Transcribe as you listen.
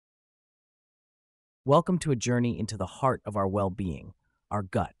Welcome to a journey into the heart of our well-being, our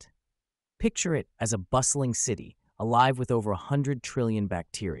gut. Picture it as a bustling city, alive with over 100 trillion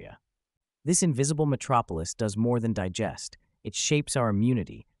bacteria. This invisible metropolis does more than digest. It shapes our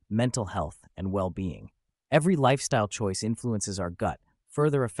immunity, mental health, and well-being. Every lifestyle choice influences our gut,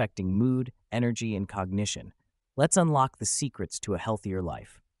 further affecting mood, energy, and cognition. Let's unlock the secrets to a healthier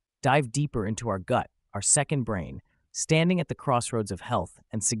life. Dive deeper into our gut, our second brain, standing at the crossroads of health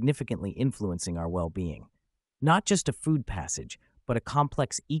and significantly influencing our well-being. Not just a food passage, but a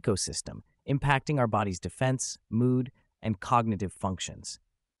complex ecosystem impacting our body's defense, mood, and cognitive functions.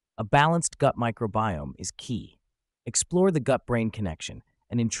 A balanced gut microbiome is key. Explore the gut-brain connection,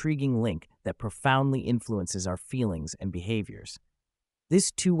 an intriguing link that profoundly influences our feelings and behaviors. This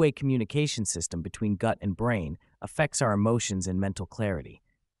two-way communication system between gut and brain affects our emotions and mental clarity.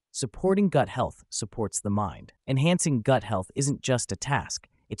 Supporting gut health supports the mind. Enhancing gut health isn't just a task,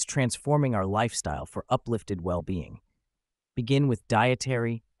 it's transforming our lifestyle for uplifted well-being. Begin with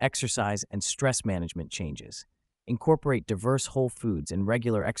dietary, exercise, and stress management changes. Incorporate diverse whole foods and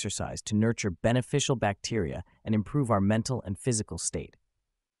regular exercise to nurture beneficial bacteria and improve our mental and physical state.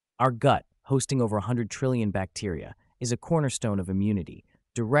 Our gut, hosting over 100 trillion bacteria, is a cornerstone of immunity,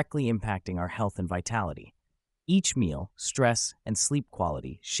 directly impacting our health and vitality. Each meal, stress, and sleep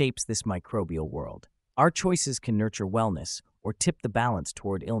quality shapes this microbial world. Our choices can nurture wellness or tip the balance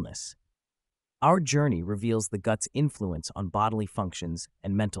toward illness. Our journey reveals the gut's influence on bodily functions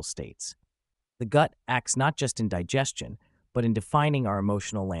and mental states. The gut acts not just in digestion, but in defining our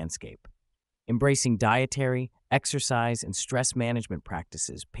emotional landscape. Embracing dietary, exercise, and stress management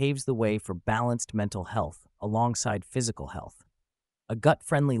practices paves the way for balanced mental health alongside physical health. A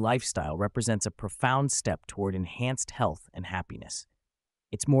gut-friendly lifestyle represents a profound step toward enhanced health and happiness.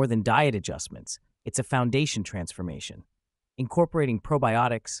 It's more than diet adjustments, it's a foundation transformation. Incorporating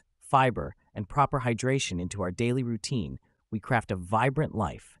probiotics, fiber, and proper hydration into our daily routine, we craft a vibrant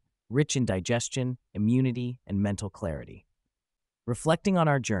life, rich in digestion, immunity, and mental clarity. Reflecting on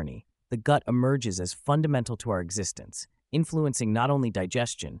our journey, the gut emerges as fundamental to our existence, influencing not only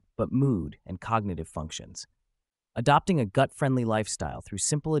digestion, but mood and cognitive functions. Adopting a gut-friendly lifestyle through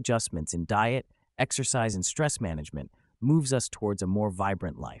simple adjustments in diet, exercise, and stress management moves us towards a more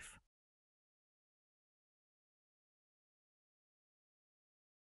vibrant life.